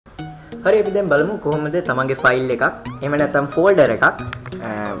හරි අපි දැන් බලමු කොහොමද තමන්ගේ ෆයිල් එකක් එහෙම නැත්නම් ෆෝල්ඩර් එකක්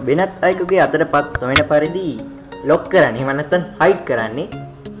වෙනත් අයෙකුගේ අතටපත් නොවන පරිදි ලොක් කරන්නේ එහෙම නැත්නම් හයිඩ් කරන්නේ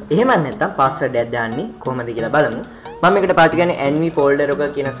එහෙම නැත්නම් පාස්වර්ඩ් එකක් දාන්නේ කොහොමද කියලා බලමු. මම මේකට පාවිච්චි කරන්නේ Anvi Folder Locker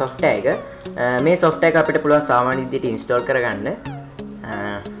කියන software එක. මේ software එක අපිට පුළුවන් සාමාන්‍ය විදිහට install කරගන්න.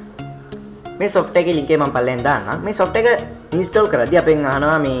 මේ software එකේ link එක මම පල්ලෙන් දාන්නම්. මේ software එක install කරද්දී අපෙන්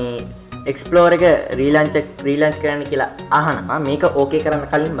අහනවා මේ Explorer එක relaunch කරන්න කියලා අහනවා. මේක okay කරන්න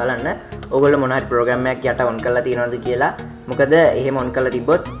කලින් බලන්න ඕගොල්ලෝ මොන හරි program එකක් යට on කරලා තියෙනවද කියලා. මොකද එහෙම on කරලා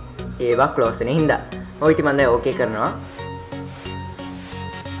තිබ්බොත් ඒවා close වෙන හින්දා. ඔය ඉතින් මම දැන් okay කරනවා.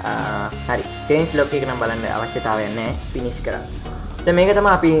 හරි change log එක නම් බලන්න අවශ්‍යතාවයක් නැහැ finish කරා. දැන් මේක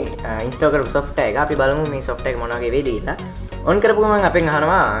තමයි අපි install කරපු software එක. අපි බලමු මේ software එක මොන වගේ වේද කියලා. on කරපු ගමන් අපෙන්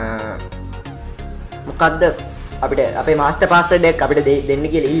අහනවා මොකද්ද අපිට අපේ master password එක අපිට දෙන්න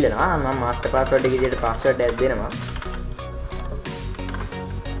කියලා ඉල්ලනවා. මම master password එක විදිහට password එකක් දෙනවා.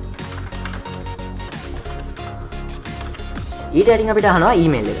 ඊට අරින් අපිට අහනවා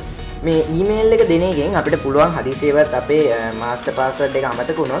email එක. මේ email එක දෙන එකෙන් අපිට පුළුවන් හදිසියෙවත් අපේ master password එක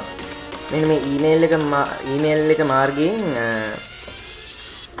අමතක වුණොත් මෙන්න මේ email එක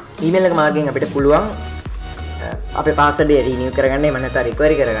මාර්ගයෙන් අපිට පුළුවන් අපේ password එක renew කරගන්න එහෙම නැත්නම්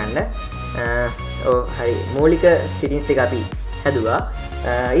recovery කරගන්න. හරි මූලික settings එක අපි හැදුවා.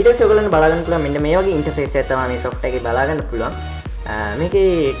 ඊට පස්සේ ඔයගොල්ලන්ට බලා ගන්න පුළුවන් මෙන්න මේ වගේ interface එකක් තමයි මේ software එකේ බලා ගන්න පුළුවන්.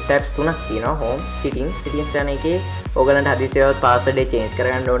 මේකේ tabs තුනක් තියෙනවා. home settings යන එකේ ඔයගලන්ට හදිසියෙවත් password එක change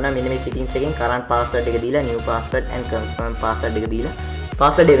කරගන්න ඕන නම් මෙන්න මේ settings එකෙන් current password එක දීලා new password and confirm password එක දීලා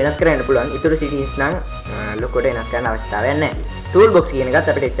password එක වෙනස් කරන්න පුළුවන්. ඊටු settings නම් ලොකොට වෙනස් කරන්න අවශ්‍යතාවයක් නැහැ. toolbox කියන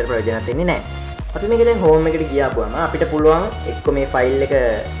එකත් අපිට එච්චර ප්‍රයෝජනවත් වෙන්නේ නැහැ. අපි මේක දැන් home එකට ගියාපුවම අපිට පුළුවන් එක්ක මේ file එක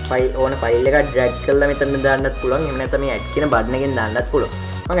file එක drag කරලා මෙතන දාන්නත් පුළුවන්. එහෙම නැත්නම් මේ add කියන button එකෙන් දාන්නත් පුළුවන්.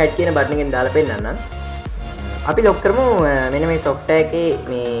 මම add කියන button එකෙන් දාලා පෙන්නන්නම්. අපි ලොක් කරමු මෙන්න මේ software එකේ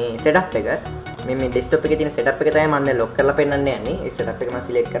මේ setup එක. මේ desktop එකේ තියෙන setup එක තමයි මම දැන් lock කරලා පෙන්නන්න යන්නේ. ඒ setup එක මම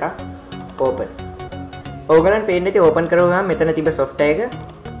select කරා open. ඕගලන් පේන්නේ ඉතින් open කරගම මෙතන තිබ්බ software එක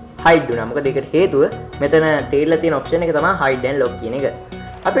hide වුණා. මොකද ඒකට හේතුව මෙතන තේරිලා තියෙන option එක තමයි hide and lock කියන එක.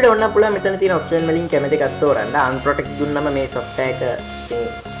 අපිට ඕන පුළුවන් මෙතන තියෙන option වලින් කැමති එකක් තෝරන්න. unprotect දුන්නම මේ software එක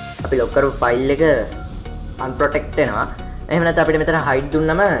අපි lock කරපු file එක unprotect වෙනවා. එහෙම නැත්නම් අපිට මෙතන hide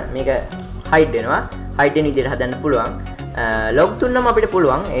දුන්නම මේක hide වෙනවා. hide වෙන විදිහට හදන්න පුළුවන්. lock දුන්නම අපිට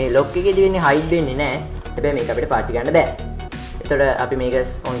පුළුවන් ඒ lock එකේදී වෙන්නේ hide වෙන්නේ නැහැ. හැබැයි මේක අපිට පාවිච්චි කරන්න බෑ. එතකොට අපි මේක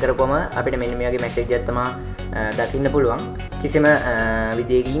on කරපුවම අපිට මෙන්න මේ වගේ message එකක් තමයි දකින්න පුළුවන්. කිසිම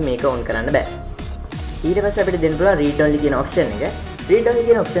විදියකින් මේක on කරන්න බෑ. ඊට පස්සේ අපිට දෙන්න පුළුවන් read only කියන option එක. read only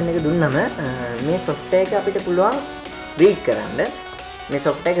කියන option එක දුන්නම මේ software එක අපිට පුළුවන් read කරන්න. මේ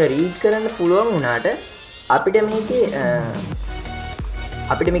software එක read කරන්න පුළුවන් වුණාට අපිට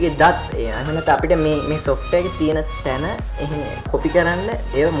මේකේ දත් එහෙම නැත්නම් අපිට මේ software එකේ තියෙන තැන එහෙම copy කරන්න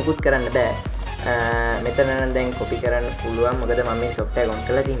ඒව මුකුත් කරන්න බෑ. මෙතන නම් දැන් copy කරන්න පුළුවන්. මොකද මම මේ software එක on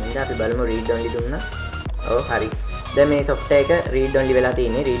කරලා තියෙන නිසා අපි බලමු read only දුන්නා. ඔව් හරි. දැන් මේ software එක read only වෙලා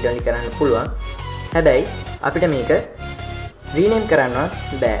තියෙන්නේ. read only කරන්න පුළුවන්. හැබැයි අපිට මේක rename කරන්න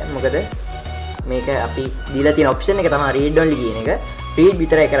බෑ. මොකද මේක අපි දීලා තියෙන option එක තමයි read only කියන එක. read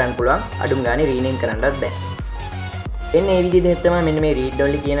විතරයි කරන්න පුළුවන්. අඩුම ගානේ rename කරන්නත් බෑ. එන්නේ මේ විදිහට තමයි මෙන්න මේ read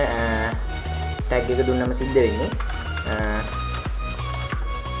only කියන tag එක දුන්නම සිද්ධ වෙන්නේ.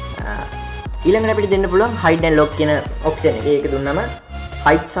 ඊළඟට අපිට දෙන්න පුළුවන් hide and lock කියන option එක. ඒක දුන්නම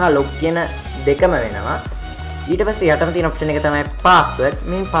hide සහ lock කියන දෙකම වෙනවා. ඊට පස්සේ යටම තියෙන option එක තමයි password.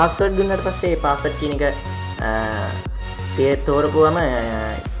 මේ password දුන්නාට පස්සේ password කියන එක තෝරපුවම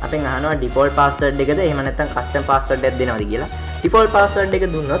අපෙන් අහනවා default password එකද එහෙම නැත්නම් custom password එකක් දෙනවද කියලා. default password එක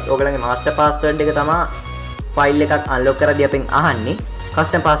දුන්නොත් ඔයගලගේ master password එක තමයි ෆයිල් එකක් අන්ලොක් කරද්දී අපෙන් අහන්නේ.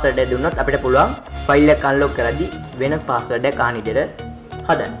 කස්ටම් පාස්වර්ඩ් එක දුන්නොත් අපිට පුළුවන් ෆයිල් එක අන්ලොක් කරද්දී වෙන පාස්වර්ඩ් එකක් අහන විදිහට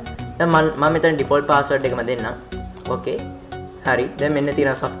හදන්න. දැන් මම මෙතන ඩිෆෝල්ට් පාස්වර්ඩ් එකම දෙන්නම්. ඕකේ. හරි. දැන් මෙන්න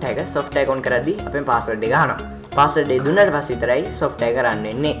තියෙන software එක. software එක on කරද්දී අපෙන් පාස්වර්ඩ් එක අහනවා. පාස්වර්ඩ් එක දුන්නාට පස්සේ විතරයි software එක run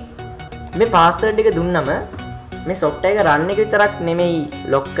වෙන්නේ. මේ පාස්වර්ඩ් එක දුන්නම මේ software එක run එක විතරක් නෙමෙයි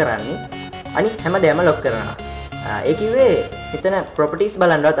lock කරන්නේ. අනිත් හැමදේම lock කරනවා. ඒ කිව්වේ මෙතන properties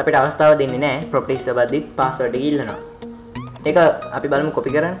බලන්නවත් අපිට අවස්ථාව දෙන්නේ නැහැ. properties ඔබද්දිත් password එක ඉල්ලනවා. ඒක අපි බලමු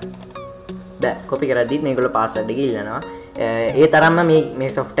copy කරන්න. දැන් copy කරද්දිත් මේගොල්ලෝ password එක ඉල්ලනවා. ඒ තරම්ම මේ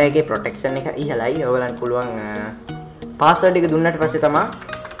software එකේ protection එක ඉහළයි. ඔයගලන්ට පුළුවන් password එක දුන්නාට පස්සේ තමයි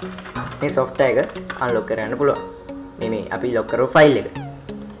මේ software එක unlock කරන්න පුළුවන්. මේ අපි lock කරපු file එක.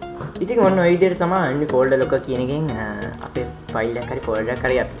 ඉතින් ඔන්න ඔය විදිහට තමයි Anvi Folder Locker කියන එකෙන් අපේ file එක හරි folder එකක්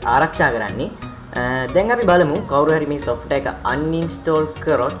හරි අපි ආරක්ෂා කරන්නේ. දැන් අපි බලමු කවුරු හරි මේ software එක uninstall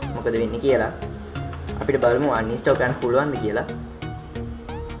කරොත් මොකද වෙන්නේ කියලා. අපිට බලමු uninstall කරන්න පුළුවන්ද කියලා.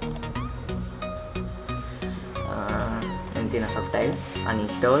 තියෙන software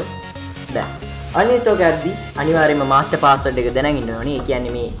uninstall දැන් uninstall කරද්දී අනිවාර්යයෙන්ම master password එක දැනගෙන ඉන්න ඕනේ. ඒ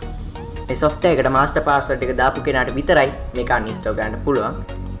කියන්නේ මේ software එකට master password එක දාපු කෙනාට විතරයි මේක uninstall කරන්න පුළුවන්.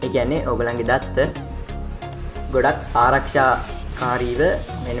 ඒ කියන්නේ ඔයගලන්ගේ දත්ත ගොඩක් ආරක්ෂාකාරීව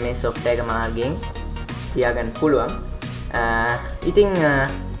මෙන්න මේ software එක මාර්ගයෙන් තියාගන්න පුළුවන්. ඉතින්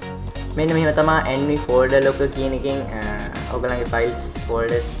මෙන්න මෙහෙම තමයි Anvi Folder Locker කියන එකෙන් ඔයගලන්ගේ files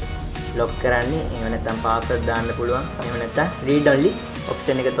folders lock කරන්නේ. එහෙම නැත්නම් password දාන්න පුළුවන්. එහෙම නැත්නම් read only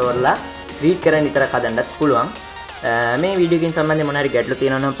option එක තෝරලා read කරන්න විතරක් හදන්නත් පුළුවන්. මේ වීඩියෝ එකකින් සම්බන්ධයෙන් මොනවා හරි ගැටලු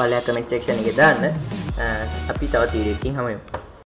තියෙනවා නම් පළයක් comment section එකේ දාන්න. අපි තව වීඩියෝ එකකින් හමු වෙමු.